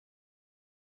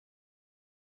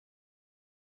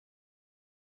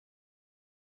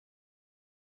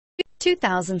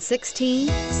2016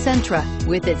 Sentra.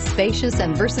 With its spacious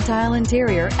and versatile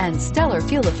interior and stellar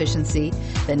fuel efficiency,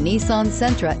 the Nissan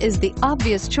Sentra is the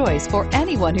obvious choice for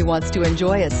anyone who wants to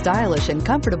enjoy a stylish and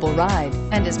comfortable ride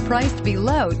and is priced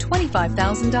below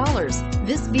 $25,000.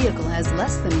 This vehicle has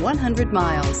less than 100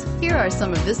 miles. Here are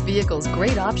some of this vehicle's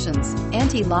great options: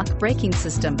 anti-lock braking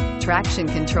system, traction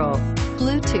control,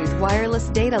 Bluetooth wireless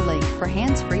data link for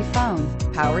hands-free phone,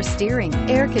 power steering,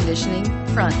 air conditioning,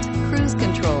 front, cruise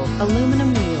control,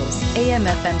 aluminum wheels,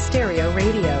 AM/FM stereo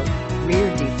radio, rear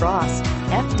defrost,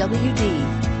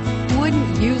 FWD.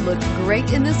 Wouldn't you look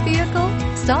great in this vehicle?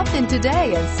 Stop in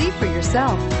today and see for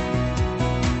yourself.